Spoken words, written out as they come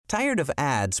Tired of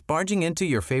ads barging into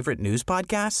your favorite news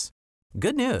podcasts?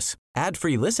 Good news.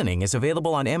 Ad-free listening is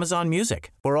available on Amazon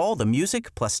Music for all the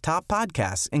music plus top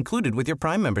podcasts included with your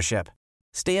Prime membership.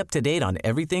 Stay up to date on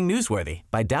everything newsworthy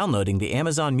by downloading the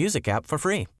Amazon Music app for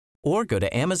free or go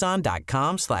to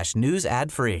amazon.com/news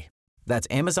ad free. That's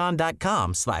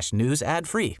amazon.com/news ad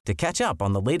free to catch up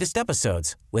on the latest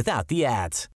episodes without the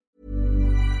ads.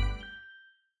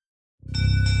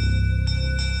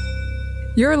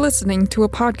 You're listening to a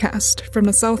podcast from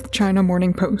the South China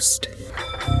Morning Post.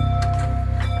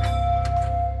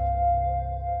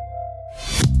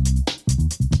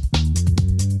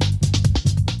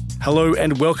 Hello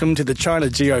and welcome to the China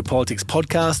Geopolitics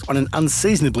podcast on an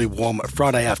unseasonably warm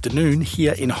Friday afternoon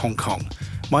here in Hong Kong.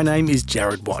 My name is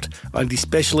Jared Watt. I'm the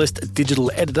specialist digital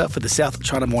editor for the South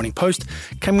China Morning Post,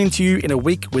 coming to you in a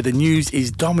week where the news is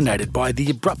dominated by the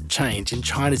abrupt change in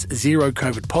China's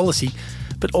zero-COVID policy,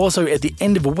 but also at the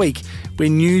end of a week where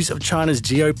news of China's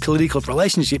geopolitical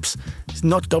relationships is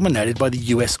not dominated by the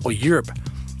US or Europe.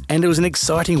 And it was an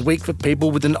exciting week for people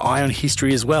with an eye on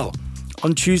history as well.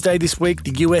 On Tuesday this week,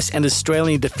 the US and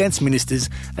Australian defence ministers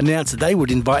announced they would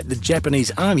invite the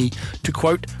Japanese army to,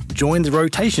 quote, join the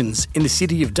rotations in the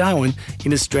city of Darwin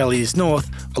in Australia's north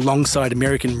alongside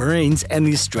American Marines and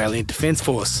the Australian Defence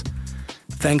Force.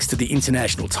 Thanks to the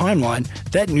international timeline,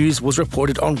 that news was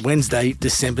reported on Wednesday,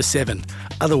 December 7,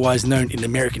 otherwise known in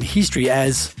American history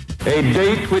as a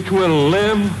date which will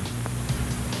live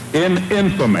in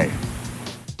infamy.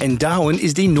 And Darwin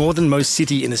is the northernmost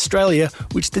city in Australia,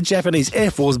 which the Japanese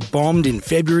Air Force bombed in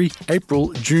February,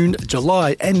 April, June,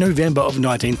 July and November of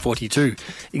 1942,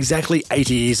 exactly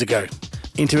 80 years ago.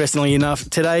 Interestingly enough,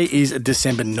 today is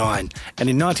December 9, and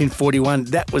in 1941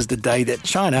 that was the day that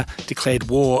China declared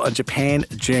war on Japan,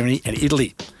 Germany and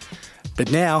Italy. But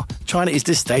now, China is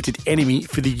the stated enemy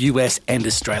for the US and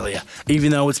Australia,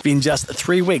 even though it's been just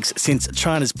 3 weeks since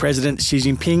China's President Xi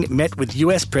Jinping met with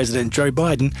US President Joe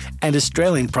Biden and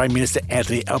Australian Prime Minister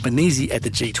Anthony Albanese at the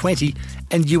G20,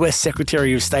 and US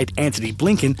Secretary of State Antony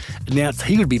Blinken announced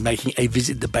he would be making a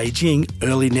visit to Beijing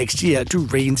early next year to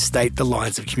reinstate the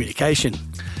lines of communication.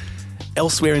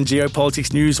 Elsewhere in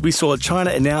geopolitics news, we saw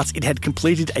China announce it had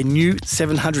completed a new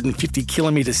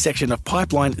 750-kilometre section of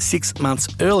pipeline 6 months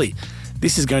early.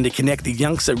 This is going to connect the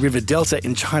Yangtze River Delta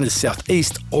in China's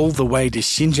southeast all the way to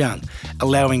Xinjiang,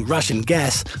 allowing Russian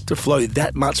gas to flow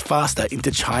that much faster into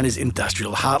China's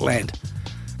industrial heartland.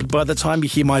 But by the time you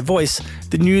hear my voice,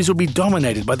 the news will be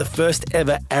dominated by the first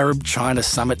ever Arab-China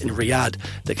summit in Riyadh,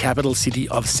 the capital city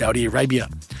of Saudi Arabia.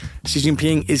 Xi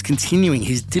Jinping is continuing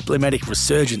his diplomatic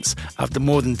resurgence after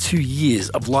more than 2 years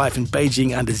of life in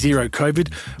Beijing under zero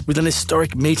COVID, with an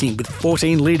historic meeting with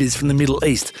 14 leaders from the Middle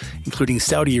East, including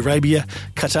Saudi Arabia,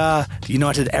 Qatar, the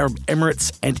United Arab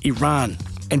Emirates and Iran.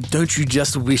 And don't you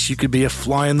just wish you could be a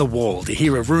fly on the wall to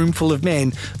hear a room full of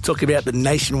men talk about the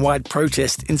nationwide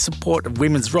protest in support of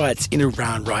women's rights in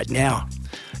Iran right now.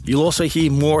 You'll also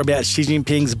hear more about Xi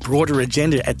Jinping's broader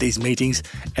agenda at these meetings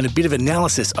and a bit of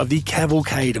analysis of the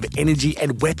cavalcade of energy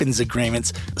and weapons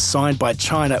agreements signed by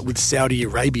China with Saudi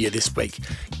Arabia this week.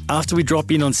 After we drop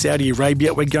in on Saudi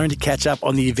Arabia, we're going to catch up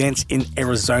on the events in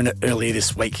Arizona earlier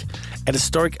this week. An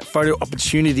historic photo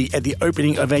opportunity at the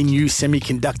opening of a new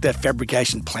semiconductor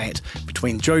fabrication plant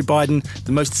between Joe Biden,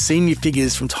 the most senior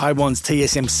figures from Taiwan's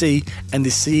TSMC, and the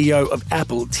CEO of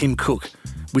Apple, Tim Cook,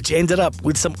 which ended up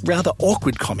with some rather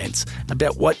awkward comments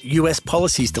about what US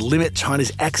policies to limit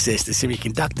China's access to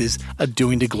semiconductors are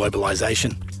doing to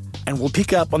globalization. And we'll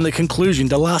pick up on the conclusion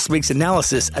to last week's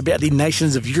analysis about the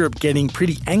nations of Europe getting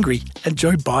pretty angry at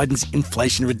Joe Biden's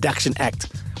Inflation Reduction Act,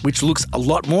 which looks a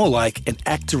lot more like an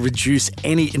act to reduce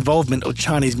any involvement of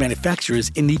Chinese manufacturers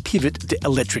in the pivot to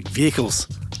electric vehicles.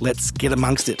 Let's get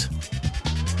amongst it.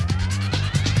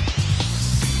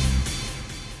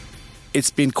 It's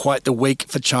been quite the week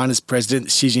for China's President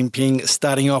Xi Jinping,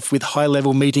 starting off with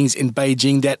high-level meetings in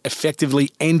Beijing that effectively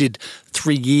ended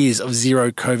 3 years of zero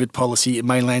COVID policy in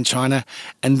mainland China,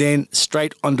 and then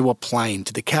straight onto a plane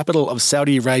to the capital of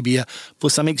Saudi Arabia for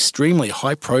some extremely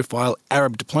high-profile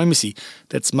Arab diplomacy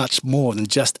that's much more than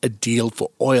just a deal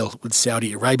for oil with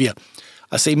Saudi Arabia.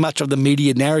 I see much of the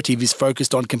media narrative is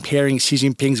focused on comparing Xi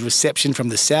Jinping's reception from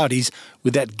the Saudis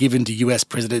with that given to US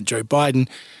President Joe Biden,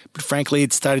 but frankly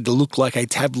it started to look like a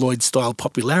tabloid-style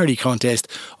popularity contest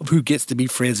of who gets to be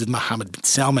friends with Mohammed bin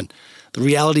Salman. The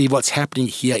reality of what's happening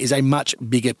here is a much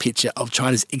bigger picture of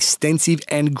China's extensive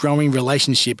and growing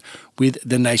relationship with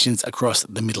the nations across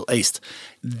the Middle East.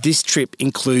 This trip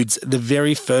includes the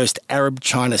very first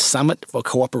Arab-China Summit for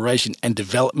Cooperation and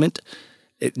Development,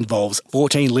 It involves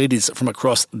 14 leaders from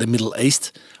across the Middle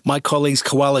East. My colleagues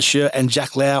Koala Sher and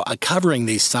Jack Lau are covering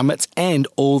these summits and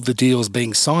all the deals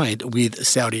being signed with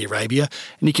Saudi Arabia.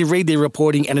 And you can read their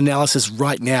reporting and analysis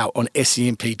right now on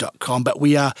SCMP.com. But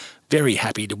we are very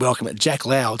happy to welcome Jack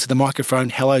Lau to the microphone.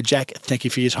 Hello, Jack. Thank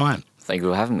you for your time. Thank you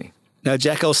for having me. Now,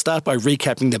 Jack, I'll start by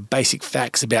recapping the basic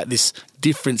facts about this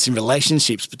difference in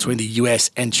relationships between the US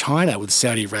and China with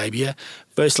Saudi Arabia.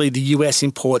 Firstly, the US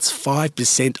imports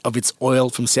 5% of its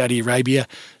oil from Saudi Arabia.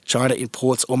 China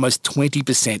imports almost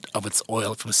 20% of its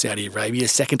oil from Saudi Arabia,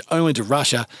 second only to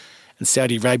Russia. And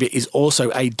Saudi Arabia is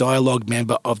also a dialogue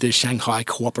member of the Shanghai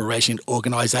Cooperation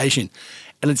Organization.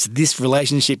 And it's this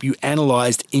relationship you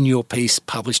analysed in your piece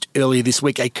published earlier this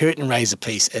week, a curtain raiser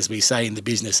piece, as we say in the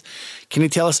business. Can you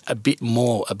tell us a bit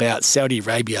more about Saudi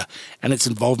Arabia and its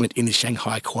involvement in the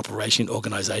Shanghai Cooperation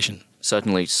Organization?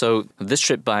 Certainly. So this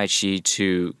trip by Xi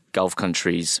to Gulf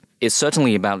countries is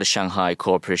certainly about the Shanghai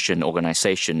Cooperation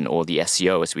Organization, or the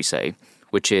SCO, as we say,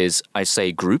 which is, I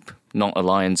say, group, not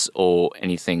alliance or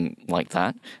anything like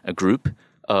that, a group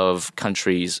of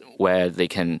countries where they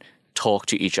can talk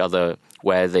to each other,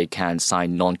 where they can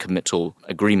sign non-committal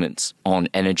agreements on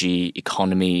energy,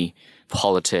 economy,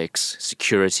 politics,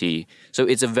 security. So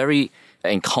it's a very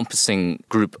encompassing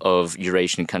group of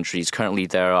Eurasian countries. Currently,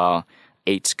 there are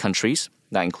 8 countries.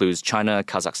 That includes China,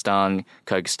 Kazakhstan,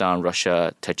 Kyrgyzstan,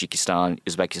 Russia, Tajikistan,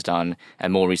 Uzbekistan,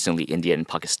 and more recently, India and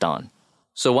Pakistan.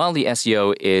 So while the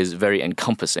SCO is very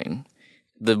encompassing,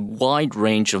 the wide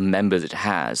range of members it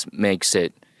has makes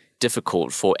it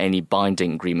difficult for any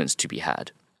binding agreements to be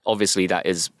had. Obviously, that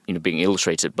is being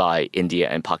illustrated by India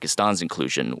and Pakistan's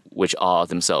inclusion, which are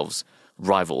themselves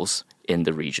rivals in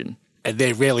the region. And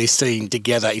they're rarely seen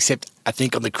together, except, I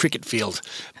think, on the cricket field.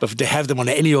 But to have them on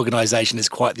any organisation is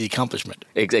quite the accomplishment.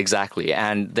 Exactly.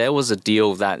 And there was a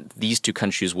deal that these two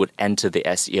countries would enter the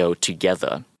SCO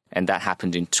together, and that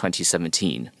happened in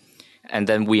 2017. And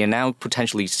then we are now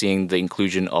potentially seeing the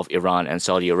inclusion of Iran and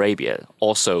Saudi Arabia,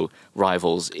 also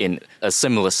rivals in a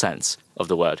similar sense of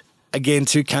the word. Again,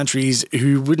 2 countries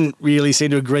who wouldn't really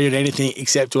seem to agree on anything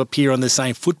except to appear on the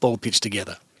same football pitch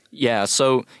together. Yeah,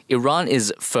 so Iran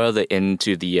is further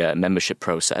into the membership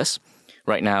process.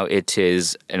 Right now it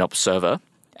is an observer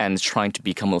and is trying to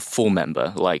become a full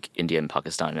member like India and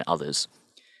Pakistan and others.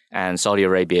 And Saudi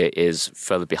Arabia is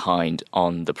further behind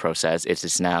on the process. It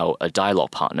is now a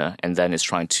dialogue partner and then is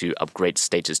trying to upgrade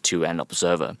status to an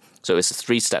observer. So it's a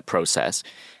 3-step process.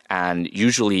 And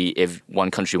usually if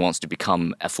one country wants to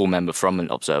become a full member from an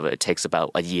observer, it takes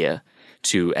about a year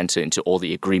to enter into all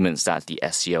the agreements that the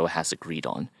SCO has agreed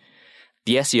on.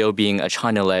 The SCO being a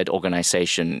China-led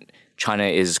organization, China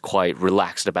is quite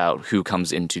relaxed about who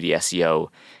comes into the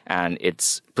SCO, and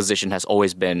its position has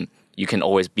always been you can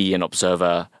always be an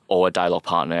observer or a dialogue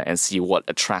partner and see what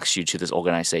attracts you to this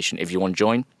organization. If you want to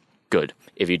join, good.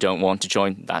 If you don't want to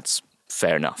join, that's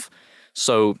fair enough.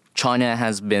 So China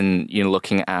has been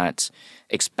looking at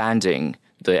expanding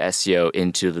the SCO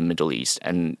into the Middle East.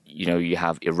 And, you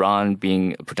have Iran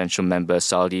being a potential member,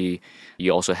 Saudi.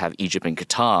 You also have Egypt and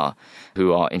Qatar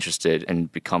who are interested in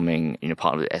becoming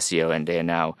part of the SCO, and they are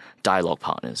now dialogue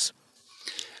partners.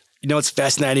 It's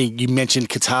fascinating you mentioned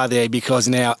Qatar there, because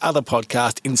in our other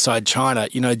podcast, Inside China,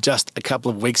 just a couple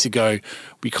of weeks ago,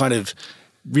 we kind of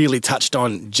really touched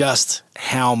on just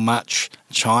how much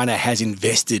China has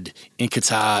invested in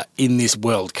Qatar in this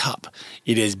World Cup.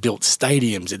 It has built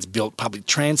stadiums, it's built public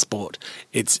transport,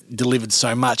 it's delivered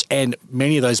so much, and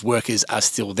many of those workers are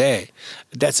still there.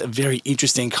 That's a very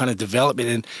interesting kind of development,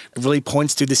 and it really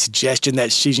points to the suggestion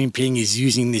that Xi Jinping is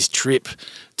using this trip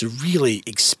to really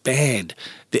expand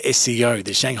the SCO,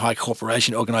 the Shanghai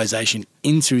Cooperation Organization,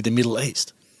 into the Middle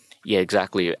East. Yeah,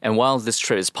 exactly. And while this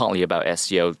trip is partly about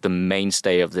SCO, the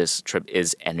mainstay of this trip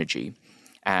is energy.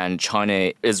 And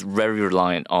China is very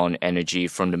reliant on energy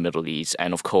from the Middle East.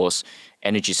 And of course,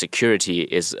 energy security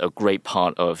is a great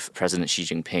part of President Xi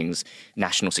Jinping's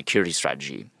national security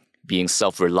strategy, being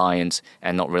self-reliant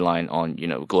and not reliant on,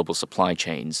 global supply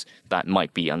chains that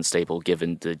might be unstable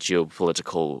given the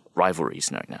geopolitical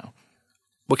rivalries right now.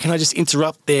 Well, can I just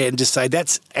interrupt there and just say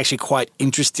that's actually quite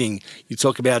interesting. You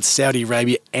talk about Saudi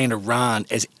Arabia and Iran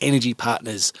as energy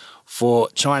partners for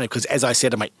China, because as I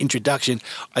said in my introduction,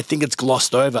 I think it's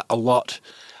glossed over a lot,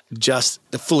 just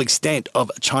the full extent of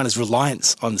China's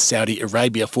reliance on Saudi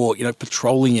Arabia for,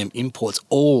 petroleum imports,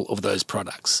 all of those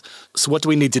products. So what do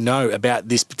we need to know about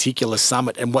this particular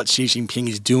summit and what Xi Jinping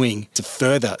is doing to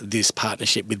further this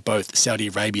partnership with both Saudi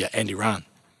Arabia and Iran?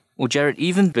 Well, Jared,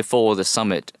 even before the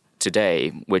summit today,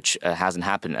 which hasn't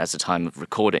happened at the time of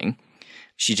recording,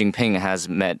 Xi Jinping has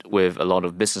met with a lot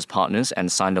of business partners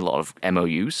and signed a lot of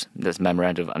MOUs, that's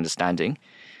Memorandum of Understanding.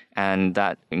 And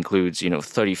that includes,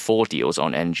 34 deals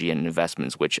on energy and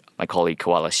investments, which my colleague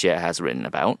Koala Xie has written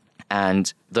about.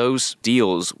 And those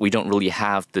deals, we don't really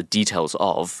have the details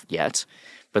of yet.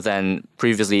 But then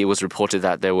previously it was reported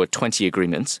that there were 20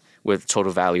 agreements with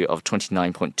total value of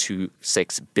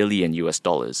 $29.26 billion US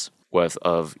dollars worth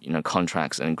of,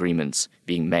 contracts and agreements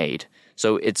being made.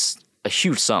 So it's a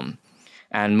huge sum.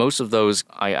 And most of those,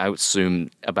 I would assume,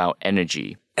 about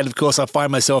energy. And of course, I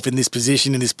find myself in this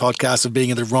position in this podcast of being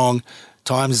in the wrong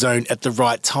time zone at the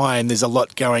right time. There's a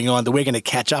lot going on that we're going to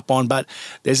catch up on, but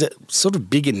there's a sort of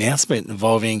big announcement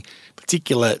involving a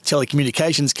particular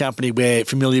telecommunications company we're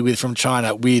familiar with from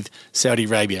China with Saudi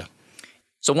Arabia.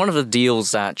 So one of the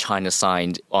deals that China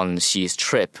signed on Xi's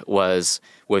trip was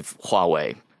with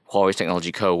Huawei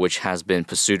Technology Co., which has been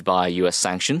pursued by U.S.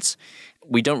 sanctions.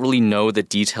 We don't really know the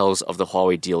details of the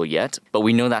Huawei deal yet, but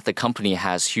we know that the company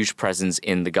has huge presence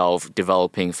in the Gulf,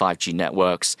 developing 5G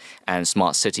networks and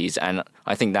smart cities. And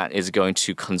I think that is going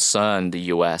to concern the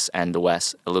US and the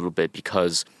West a little bit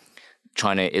because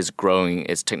China is growing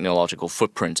its technological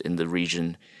footprint in the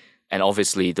region. And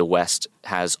obviously, the West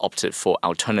has opted for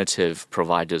alternative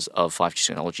providers of 5G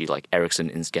technology like Ericsson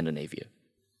in Scandinavia.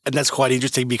 And that's quite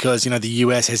interesting because, the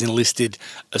US has enlisted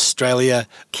Australia,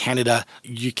 Canada,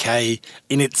 UK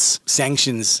in its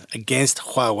sanctions against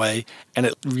Huawei. And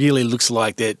it really looks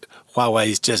like that Huawei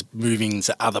is just moving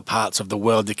to other parts of the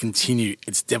world to continue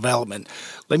its development.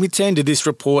 Let me turn to this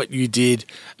report you did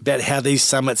about how these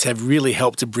summits have really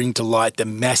helped to bring to light the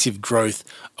massive growth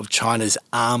of China's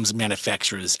arms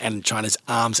manufacturers and China's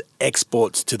arms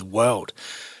exports to the world.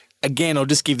 Again, I'll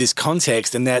just give this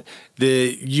context in that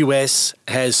the US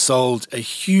has sold a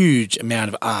huge amount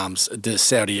of arms to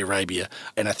Saudi Arabia.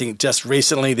 And I think just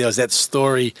recently there was that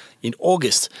story in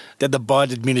August that the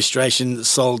Biden administration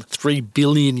sold $3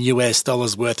 billion US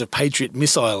worth of Patriot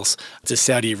missiles to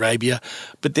Saudi Arabia.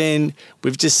 But then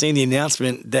we've just seen the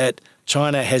announcement that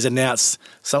China has announced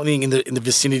something in the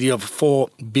vicinity of $4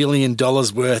 billion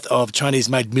worth of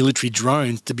Chinese-made military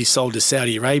drones to be sold to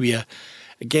Saudi Arabia.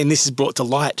 Again, this has brought to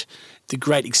light the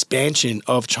great expansion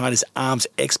of China's arms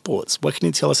exports. What can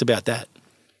you tell us about that?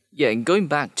 Yeah, and going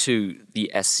back to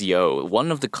the SCO,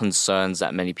 one of the concerns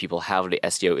that many people have with the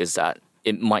SCO is that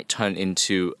it might turn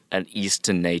into an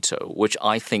Eastern NATO, which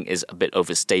I think is a bit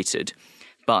overstated.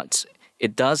 But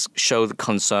it does show the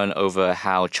concern over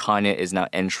how China is now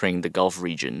entering the Gulf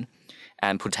region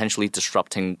and potentially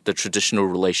disrupting the traditional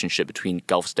relationship between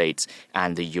Gulf states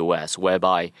and the US,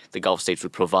 whereby the Gulf states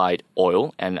would provide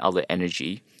oil and other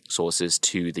energy sources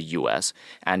to the US,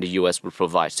 and the US would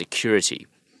provide security,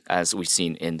 as we've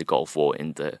seen in the Gulf War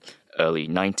in the early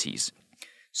 90s.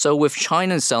 So with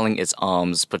China selling its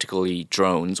arms, particularly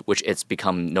drones, which it's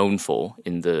become known for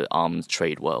in the arms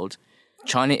trade world,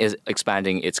 China is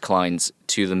expanding its clients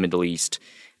to the Middle East.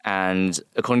 And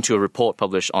according to a report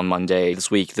published on Monday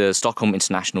this week, the Stockholm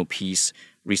International Peace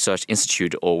Research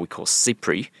Institute, or we call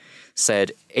SIPRI,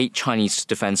 said 8 Chinese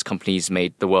defense companies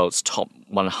made the world's top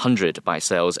 100 by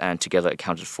sales and together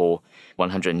accounted for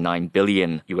 $109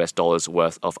 billion US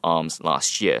worth of arms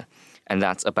last year. And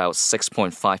that's about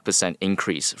 6.5%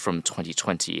 increase from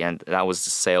 2020, and that was the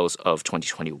sales of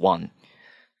 2021.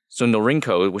 So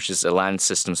Norinco, which is a land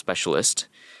system specialist,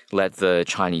 led the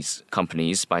Chinese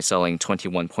companies by selling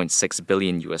 $21.6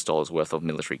 billion US worth of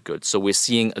military goods. So we're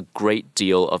seeing a great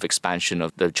deal of expansion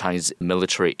of the Chinese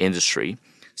military industry,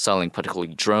 selling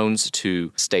particularly drones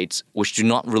to states which do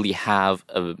not really have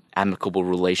an amicable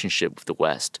relationship with the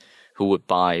West, who would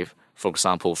buy, for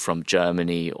example, from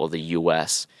Germany or the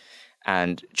US.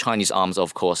 And Chinese arms are,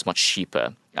 of course, much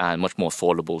cheaper and much more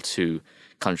affordable to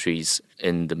countries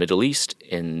in the Middle East,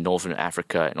 in Northern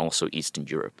Africa, and also Eastern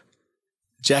Europe.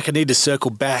 Jack, I need to circle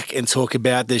back and talk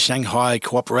about the Shanghai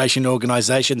Cooperation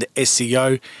Organization, the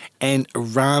SCO, and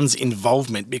Iran's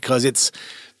involvement because it's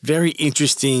very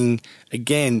interesting.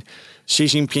 Again, Xi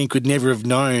Jinping could never have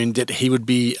known that he would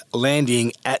be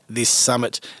landing at this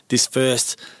summit, this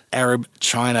first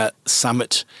Arab-China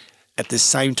summit, at the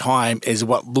same time as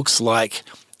what looks like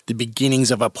the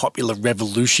beginnings of a popular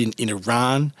revolution in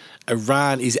Iran.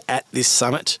 Iran is at this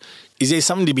summit. Is there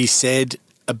something to be said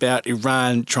about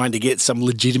Iran trying to get some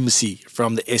legitimacy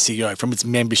from the SCO, from its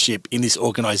membership in this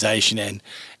organization and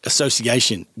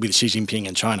association with Xi Jinping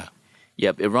and China?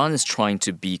 Yep, Iran is trying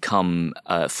to become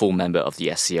a full member of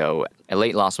the SCO. And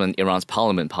late last month, Iran's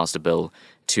parliament passed a bill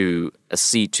to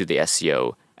accede to the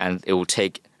SCO, and it will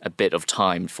take a bit of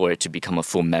time for it to become a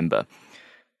full member.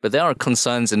 But there are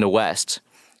concerns in the West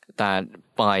that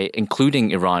by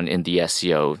including Iran in the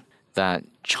SCO, that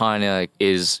China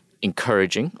is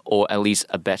encouraging or at least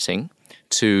abetting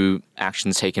to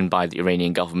actions taken by the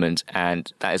Iranian government,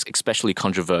 and that is especially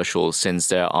controversial since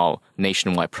there are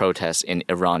nationwide protests in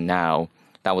Iran now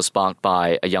that was sparked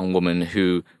by a young woman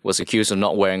who was accused of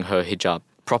not wearing her hijab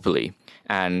properly,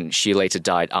 and she later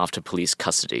died after police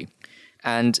custody.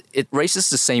 And it raises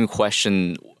the same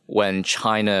question when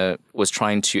China was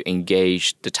trying to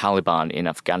engage the Taliban in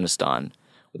Afghanistan.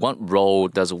 What role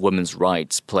does women's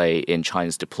rights play in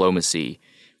China's diplomacy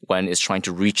when it's trying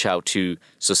to reach out to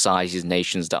societies,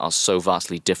 nations that are so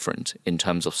vastly different in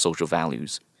terms of social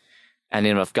values? And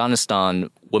in Afghanistan,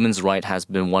 women's rights has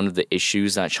been one of the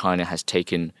issues that China has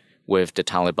taken with the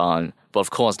Taliban. But of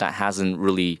course, that hasn't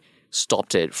really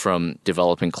stopped it from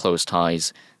developing close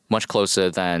ties, much closer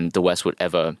than the West would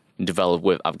ever develop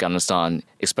with Afghanistan,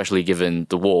 especially given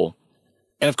the war.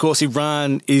 And of course,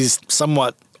 Iran is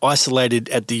somewhat isolated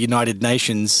at the United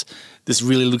Nations. This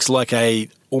really looks like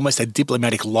almost a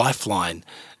diplomatic lifeline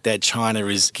that China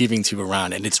is giving to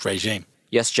Iran and its regime.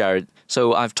 Yes, Jared.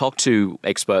 So I've talked to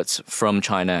experts from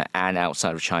China and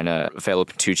outside of China, Vela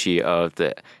Patucci of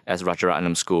the S.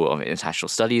 Rajaratnam School of International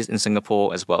Studies in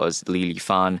Singapore, as well as Li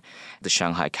Fan, the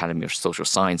Shanghai Academy of Social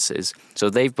Sciences. So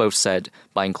they've both said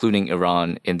by including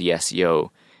Iran in the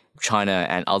SCO, China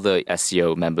and other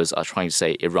SCO members are trying to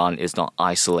say Iran is not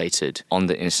isolated on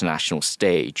the international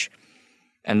stage.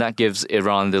 And that gives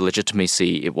Iran the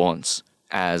legitimacy it wants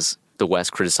as the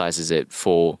West criticizes it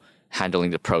for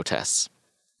handling the protests.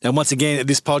 Now, once again,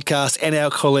 this podcast and our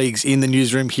colleagues in the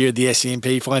newsroom here at the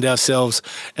SCMP find ourselves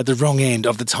at the wrong end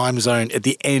of the time zone at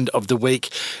the end of the week.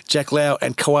 Jack Lau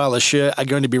and Koala Sher are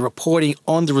going to be reporting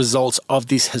on the results of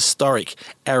this historic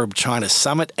Arab-China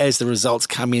summit as the results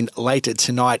come in later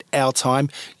tonight, our time.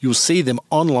 You'll see them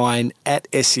online at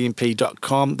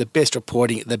scmp.com. The best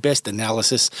reporting, the best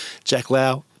analysis. Jack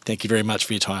Lau, thank you very much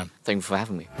for your time. Thank you for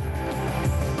having me.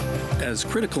 As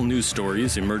critical news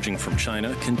stories emerging from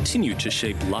China continue to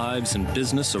shape lives and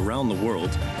business around the world,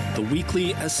 the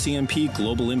weekly SCMP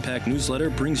Global Impact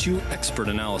newsletter brings you expert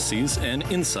analyses and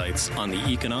insights on the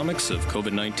economics of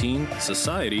COVID-19,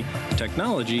 society,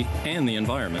 technology, and the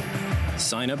environment.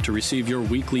 Sign up to receive your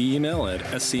weekly email at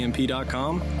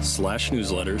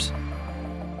scmp.com/newsletters.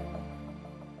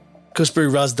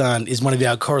 Khushbu Razdan is one of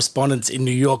our correspondents in New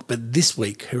York, but this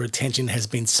week her attention has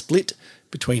been split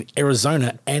between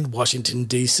Arizona and Washington,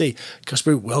 D.C.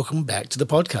 Khushbu, welcome back to the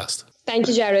podcast. Thank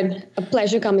you, Jared. A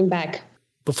pleasure coming back.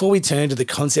 Before we turn to the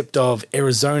concept of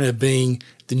Arizona being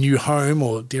the new home,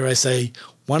 or dare I say,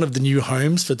 one of the new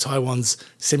homes for Taiwan's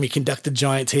semiconductor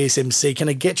giant TSMC, can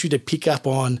I get you to pick up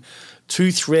on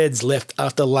two threads left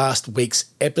after last week's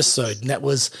episode? And that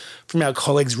was from our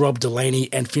colleagues Rob Delaney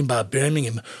and Finbar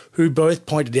Birmingham, who both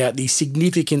pointed out the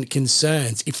significant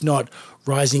concerns, if not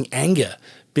rising anger,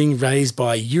 being raised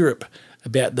by Europe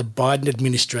about the Biden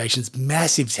administration's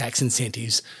massive tax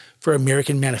incentives for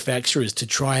American manufacturers to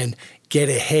try and get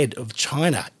ahead of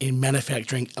China in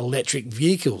manufacturing electric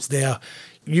vehicles. Now,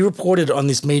 you reported on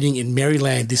this meeting in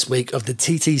Maryland this week of the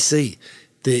TTC,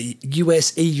 the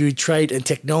US-EU Trade and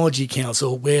Technology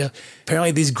Council, where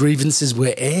apparently these grievances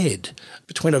were aired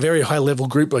between a very high-level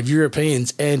group of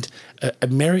Europeans and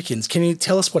Americans. Can you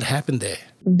tell us what happened there?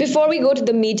 Before we go to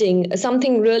the meeting,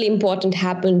 something really important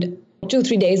happened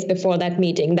 2-3 days before that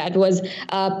meeting. That was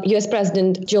US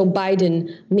President Joe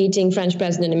Biden meeting French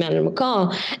President Emmanuel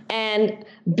Macron. And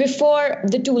before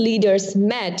the two leaders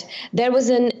met, there was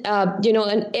an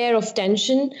air of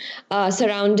tension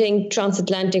surrounding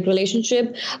transatlantic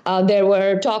relationship. There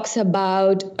were talks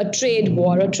about a trade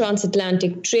war, a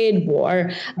transatlantic trade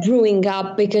war brewing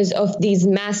up because of these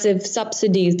massive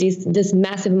subsidies, this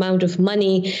massive amount of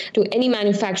money to any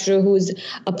manufacturer who's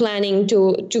planning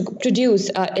to produce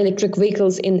electric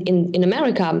vehicles in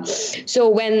America. So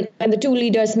when the two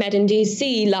leaders met in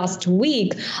DC last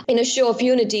week, in a show of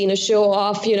unity, in a show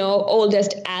of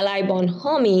oldest ally born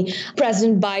homie,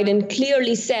 President Biden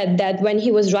clearly said that when he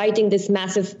was writing this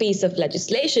massive piece of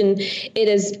legislation, it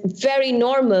is very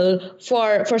normal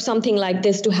for something like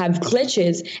this to have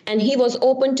glitches, and he was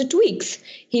open to tweaks.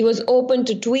 He was open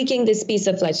to tweaking this piece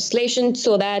of legislation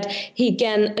so that he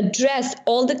can address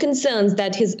all the concerns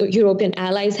that his European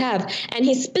allies have. And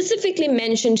he specifically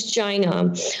mentioned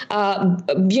China.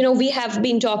 We have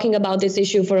been talking about this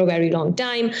issue for a very long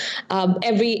time.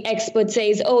 Every expert says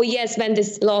says, oh, yes, when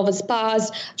this law was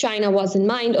passed, China was in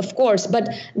mind, of course. But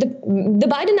the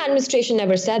Biden administration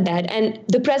never said that. And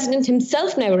the president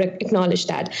himself never acknowledged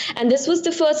that. And this was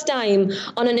the first time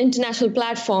on an international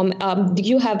platform,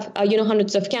 you have,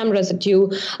 hundreds of cameras at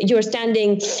you. You're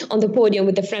standing on the podium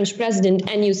with the French president,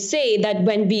 and you say that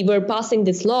when we were passing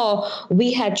this law,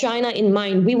 we had China in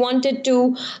mind. We wanted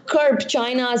to curb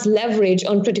China's leverage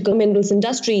on critical minerals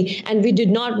industry, and we did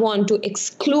not want to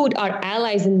exclude our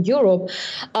allies in Europe.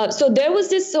 So there was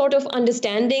this sort of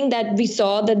understanding that we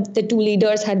saw that the two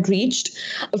leaders had reached.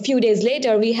 A few days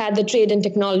later, we had the Trade and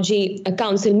Technology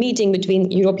Council meeting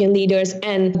between European leaders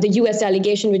and the U.S.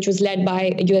 delegation, which was led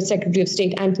by U.S. Secretary of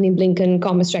State Antony Blinken,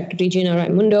 Commerce Secretary Gina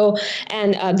Raimondo,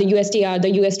 and the USTR,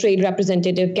 the U.S. Trade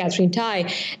Representative Catherine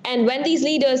Tai. And when these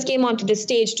leaders came onto the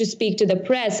stage to speak to the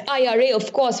press, IRA,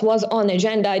 of course, was on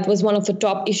agenda. It was one of the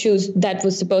top issues that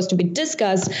was supposed to be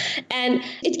discussed. And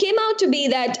it came out to be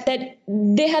that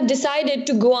they have decided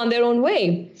to go on their own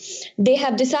way. They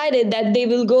have decided that they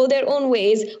will go their own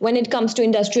ways when it comes to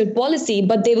industrial policy,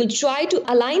 but they will try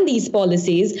to align these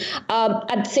policies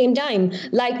at the same time.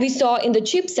 Like we saw in the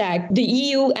CHIPS Act, the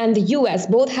EU and the US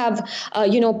both have,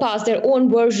 passed their own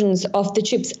versions of the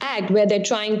CHIPS Act, where they're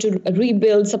trying to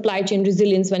rebuild supply chain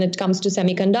resilience when it comes to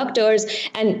semiconductors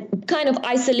and kind of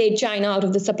isolate China out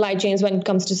of the supply chains when it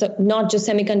comes to not just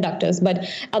semiconductors, but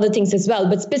other things as well,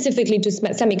 but specifically to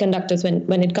semiconductors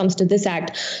when it comes to this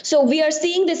act. So we are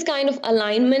seeing this kind of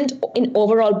alignment in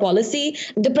overall policy.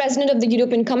 The president of the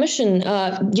European Commission,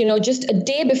 just a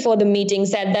day before the meeting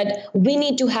said that we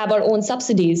need to have our own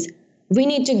subsidies. We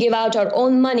need to give out our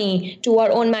own money to our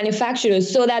own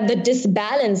manufacturers so that the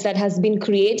disbalance that has been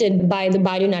created by the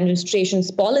Biden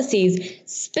administration's policies,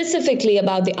 specifically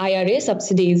about the IRA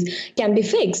subsidies, can be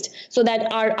fixed so that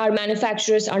our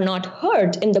manufacturers are not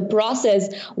hurt in the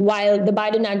process while the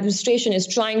Biden administration is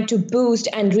trying to boost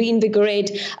and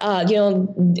reinvigorate,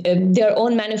 their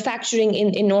own manufacturing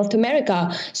in North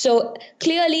America. So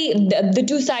clearly, the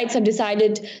two sides have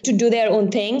decided to do their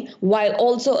own thing while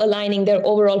also aligning their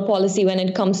overall policy when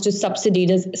it comes to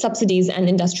subsidies and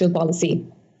industrial policy.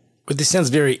 But this sounds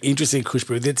very interesting,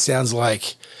 Khushbu. That sounds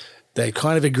like they're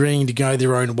kind of agreeing to go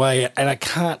their own way. And I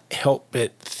can't help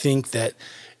but think that,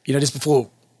 just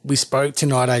before we spoke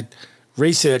tonight, I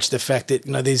researched the fact that,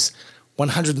 there's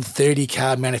 130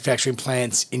 car manufacturing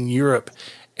plants in Europe.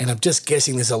 And I'm just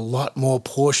guessing there's a lot more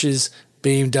Porsches,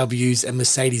 BMWs and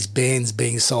Mercedes-Benz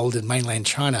being sold in mainland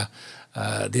China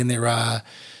than there are,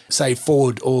 say,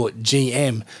 Ford or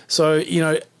GM. So,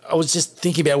 I was just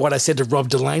thinking about what I said to Rob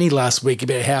Delaney last week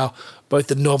about how both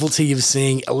the novelty of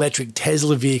seeing electric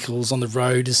Tesla vehicles on the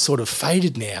road has sort of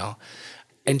faded now,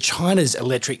 and China's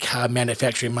electric car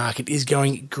manufacturing market is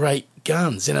going great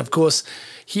guns. And of course,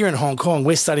 here in Hong Kong,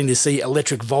 we're starting to see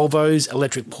electric Volvos,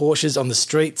 electric Porsches on the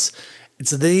streets.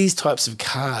 It's these types of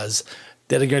cars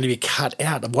that are going to be cut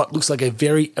out of what looks like a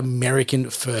very American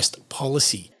first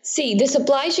policy. See, the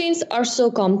supply chains are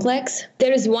so complex.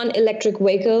 There is one electric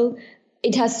vehicle.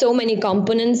 It has so many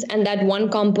components, and that one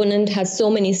component has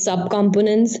so many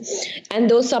subcomponents, and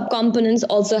those subcomponents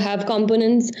also have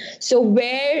components. So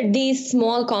where these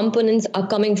small components are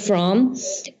coming from,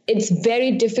 it's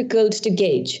very difficult to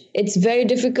gauge. It's very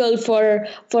difficult for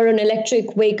an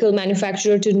electric vehicle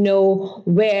manufacturer to know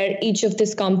where each of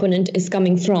this component is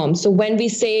coming from. So when we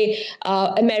say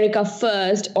America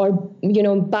first, or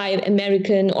buy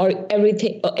American, or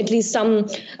everything, or at least some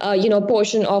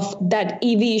portion of that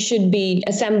EV should be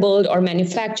assembled or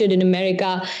manufactured in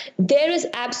America, there is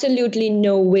absolutely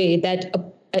no way that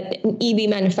an EV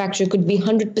manufacturer could be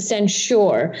 100%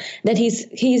 sure that he's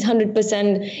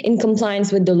 100% in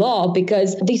compliance with the law,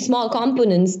 because these small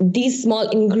components, these small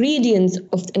ingredients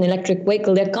of an electric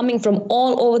vehicle, they're coming from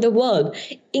all over the world,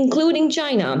 including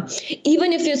China.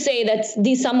 Even if you say that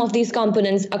some of these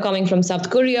components are coming from South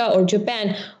Korea or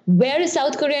Japan, where is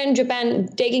South Korea and Japan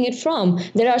taking it from?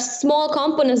 There are small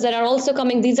components that are also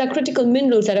coming. These are critical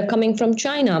minerals that are coming from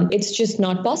China. It's just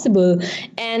not possible.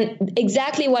 And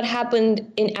exactly what happened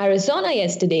in Arizona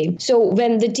yesterday. So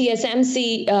when the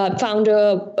TSMC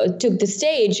founder took the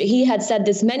stage, he had said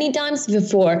this many times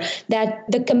before, that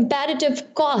the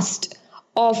competitive cost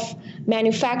of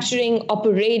manufacturing,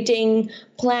 operating,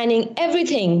 planning,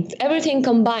 everything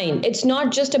combined. It's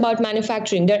not just about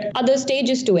manufacturing. There are other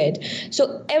stages to it.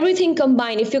 So everything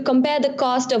combined, if you compare the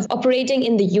cost of operating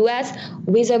in the US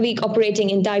vis-a-vis operating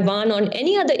in Taiwan or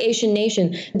any other Asian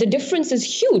nation, the difference is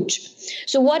huge.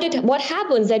 So what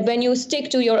happens that when you stick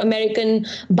to your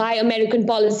Buy American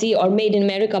policy or Made in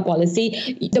America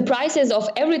policy, the prices of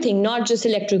everything, not just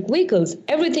electric vehicles,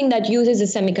 everything that uses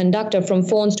a semiconductor, from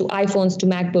phones to iPhones to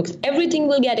MacBooks. Everything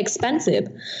will get expensive.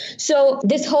 So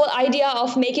this whole idea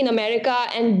of making America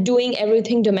and doing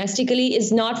everything domestically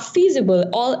is not feasible.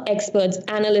 All experts,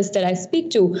 analysts that I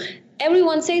speak to,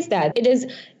 everyone says that. It is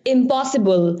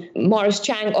impossible. Morris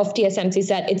Chang of TSMC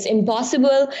said it's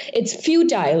impossible. It's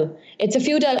futile. It's a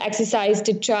futile exercise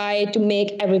to try to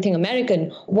make everything American.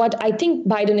 What I think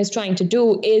Biden is trying to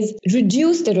do is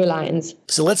reduce the reliance.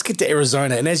 So let's get to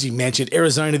Arizona. And as you mentioned,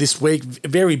 Arizona this week, a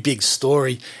very big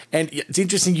story. And it's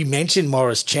interesting you mentioned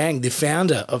Morris Chang, the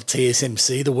founder of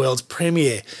TSMC, the world's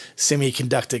premier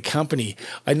semiconductor company.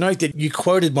 I note that you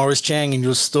quoted Morris Chang in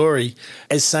your story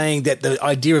as saying that the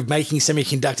idea of making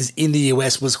semiconductors in the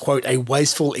US was, quote, a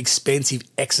wasteful, expensive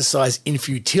exercise in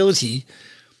futility.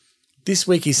 This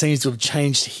week, he seems to have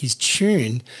changed his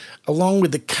tune, along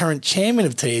with the current chairman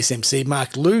of TSMC,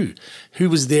 Mark Liu, who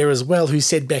was there as well, who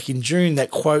said back in June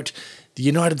that, quote, the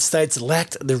United States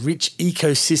lacked the rich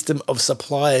ecosystem of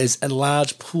suppliers and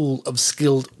large pool of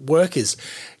skilled workers.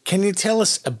 Can you tell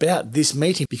us about this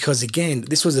meeting? Because, again,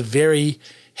 this was a very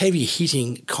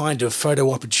heavy-hitting kind of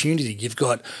photo opportunity. You've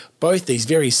got both these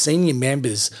very senior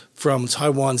members from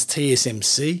Taiwan's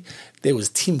TSMC. There was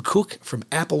Tim Cook from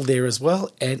Apple there as well,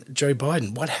 and Joe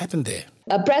Biden. What happened there?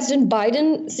 President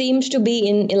Biden seems to be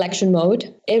in election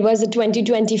mode. It was a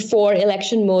 2024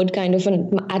 election mode kind of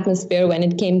an atmosphere when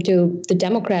it came to the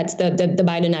Democrats, the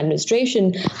Biden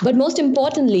administration. But most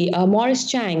importantly, Morris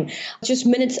Chang, just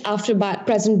minutes after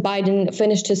President Biden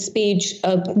finished his speech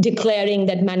declaring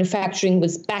that manufacturing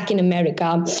was back in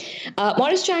America,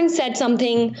 Morris Chang said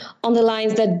something on the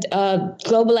lines that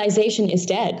globalization is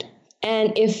dead.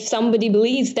 And if somebody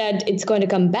believes that it's going to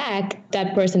come back,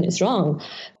 that person is wrong.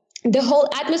 The whole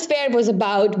atmosphere was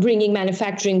about bringing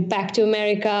manufacturing back to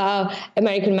America.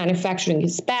 American manufacturing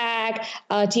is back.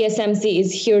 TSMC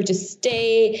is here to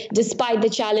stay, despite the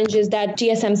challenges that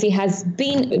TSMC has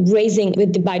been raising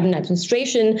with the Biden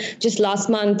administration. Just last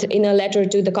month, in a letter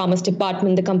to the Commerce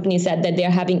Department, the company said that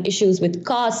they're having issues with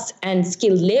costs and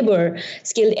skilled labor,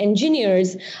 skilled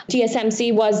engineers.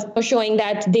 TSMC was showing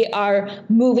that they are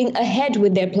moving ahead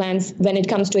with their plans when it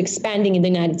comes to expanding in the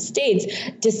United States,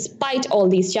 despite all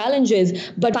these challenges.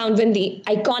 But found when the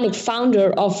iconic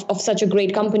founder of such a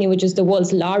great company, which is the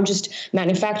world's largest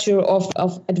manufacturer of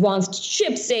advanced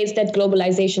chips, says that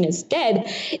globalization is dead,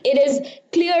 it is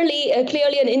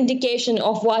clearly an indication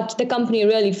of what the company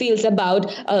really feels about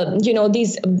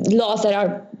these laws that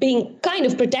are being kind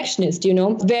of protectionist,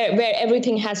 where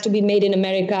everything has to be made in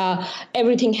America,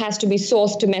 everything has to be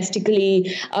sourced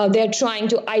domestically. They're trying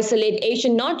to isolate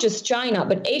Asian, not just China,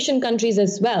 but Asian countries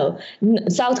as well.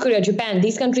 South Korea, Japan,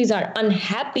 these countries are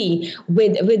unhappy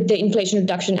with the Inflation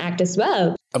Reduction Act as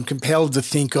well. I'm compelled to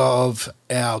think of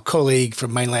our colleague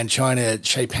from mainland China,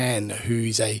 Shay Pan,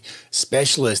 who's a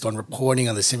specialist on reporting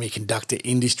on the semiconductor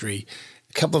industry.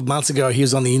 A couple of months ago, he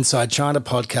was on the Inside China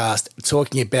podcast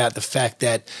talking about the fact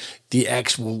that the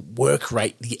actual work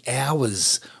rate, the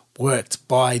hours worked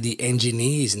by the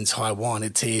engineers in Taiwan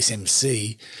at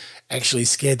TSMC actually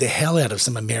scared the hell out of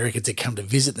some Americans to come to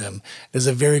visit them. There's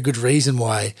a very good reason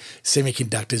why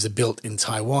semiconductors are built in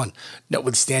Taiwan,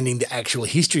 notwithstanding the actual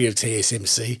history of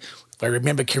TSMC. If I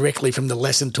remember correctly from the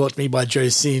lesson taught me by Joe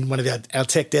Sin, one of our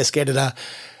tech desk editor,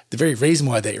 the very reason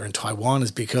why they are in Taiwan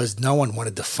is because no one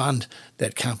wanted to fund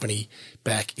that company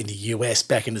back in the US,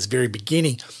 back in its very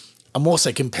beginning. I'm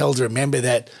also compelled to remember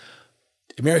that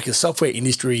America's software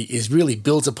industry is really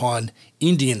built upon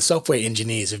Indian software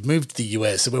engineers who've moved to the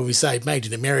US. So when we say made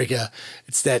in America,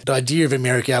 it's that idea of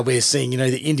America we're seeing,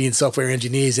 the Indian software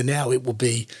engineers, and now it will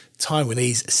be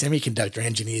Taiwanese semiconductor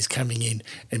engineers coming in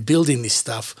and building this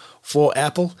stuff for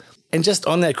Apple. And just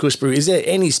on that, Khushbu, is there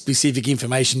any specific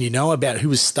information you know about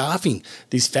who is staffing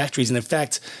these factories? And in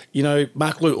fact,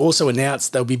 Mark Liu also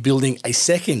announced they'll be building a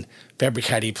second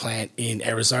fabricating plant in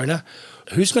Arizona.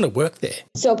 Who's going to work there?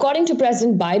 So according to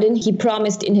President Biden, he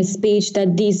promised in his speech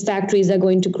that these factories are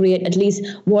going to create at least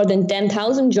more than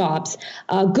 10,000 jobs,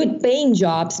 good paying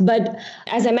jobs. But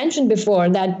as I mentioned before,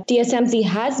 that TSMC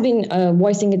has been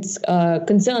voicing its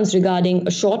concerns regarding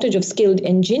a shortage of skilled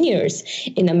engineers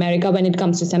in America when it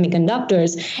comes to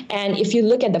semiconductors. And if you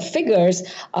look at the figures,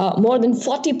 more than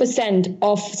 40%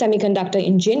 of semiconductor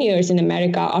engineers in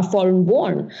America are foreign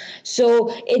born.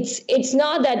 So it's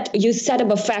not that you set up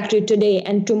a factory today today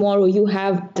and tomorrow you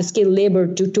have the skilled labor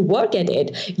to work at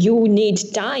it. You need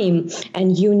time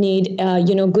and you need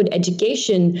good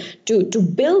education to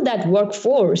build that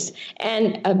workforce.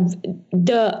 And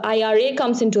the IRA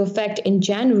comes into effect in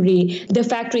January. The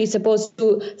factory is supposed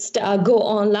to go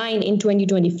online in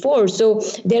 2024. So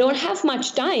they don't have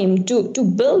much time to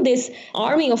build this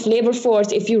army of labor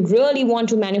force if you really want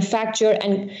to manufacture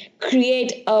and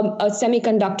create a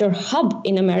semiconductor hub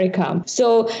in America.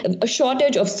 So a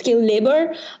shortage of skilled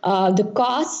labor, the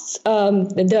costs,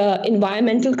 the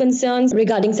environmental concerns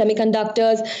regarding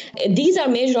semiconductors, these are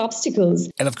major obstacles.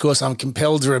 And of course, I'm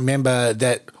compelled to remember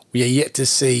that we are yet to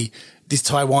see this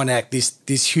Taiwan Act,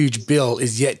 this huge bill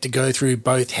is yet to go through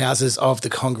both houses of the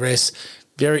Congress.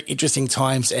 Very interesting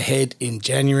times ahead in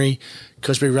January.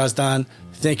 Khushbu Razdan,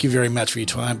 thank you very much for your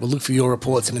time. We'll look for your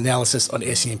reports and analysis on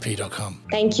SENP.com.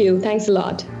 Thank you. Thanks a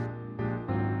lot.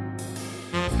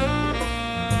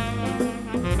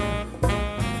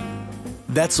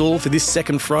 That's all for this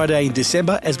second Friday in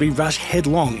December as we rush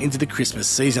headlong into the Christmas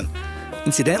season.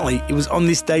 Incidentally, it was on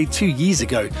this day 2 years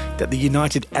ago that the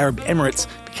United Arab Emirates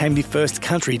became the first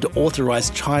country to authorise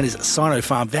China's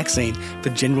Sinopharm vaccine for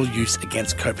general use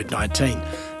against COVID-19.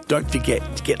 Don't forget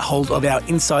to get hold of our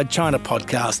Inside China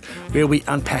podcast, where we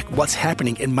unpack what's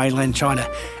happening in mainland China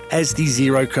as the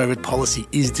zero COVID policy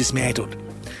is dismantled.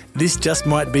 This just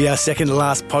might be our second to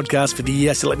last podcast for the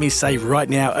year, so let me say right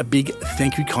now a big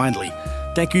thank you kindly.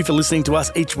 Thank you for listening to us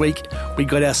each week. We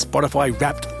got our Spotify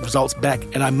Wrapped results back,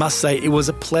 and I must say it was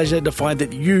a pleasure to find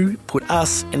that you put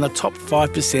us in the top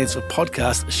 5% of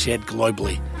podcasts shared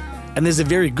globally. And there's a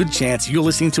very good chance you're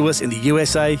listening to us in the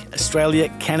USA, Australia,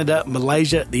 Canada,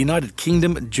 Malaysia, the United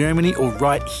Kingdom, Germany, or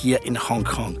right here in Hong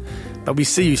Kong. But we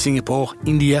see you Singapore,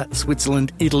 India,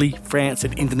 Switzerland, Italy, France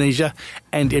and Indonesia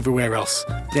and everywhere else.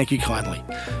 Thank you kindly.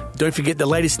 Don't forget the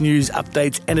latest news,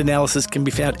 updates and analysis can be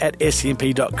found at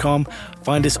SENP.com.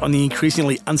 Find us on the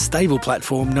increasingly unstable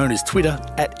platform known as Twitter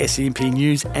at SENP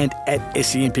News and at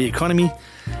SENP Economy.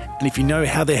 And if you know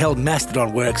how the hell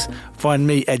Mastodon works, find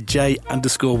me at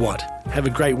J_Watt. Have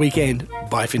a great weekend.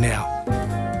 Bye for now.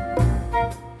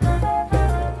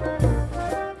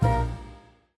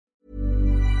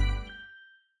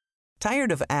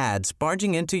 Tired of ads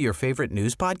barging into your favorite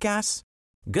news podcasts?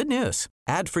 Good news.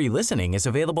 Ad-free listening is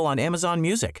available on Amazon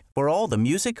Music for all the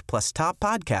music plus top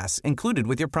podcasts included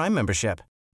with your Prime membership.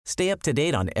 Stay up to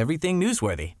date on everything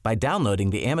newsworthy by downloading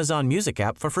the Amazon Music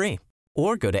app for free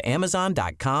or go to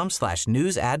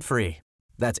amazon.com/news ad free.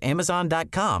 That's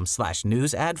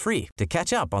amazon.com/news ad free to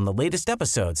catch up on the latest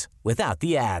episodes without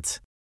the ads.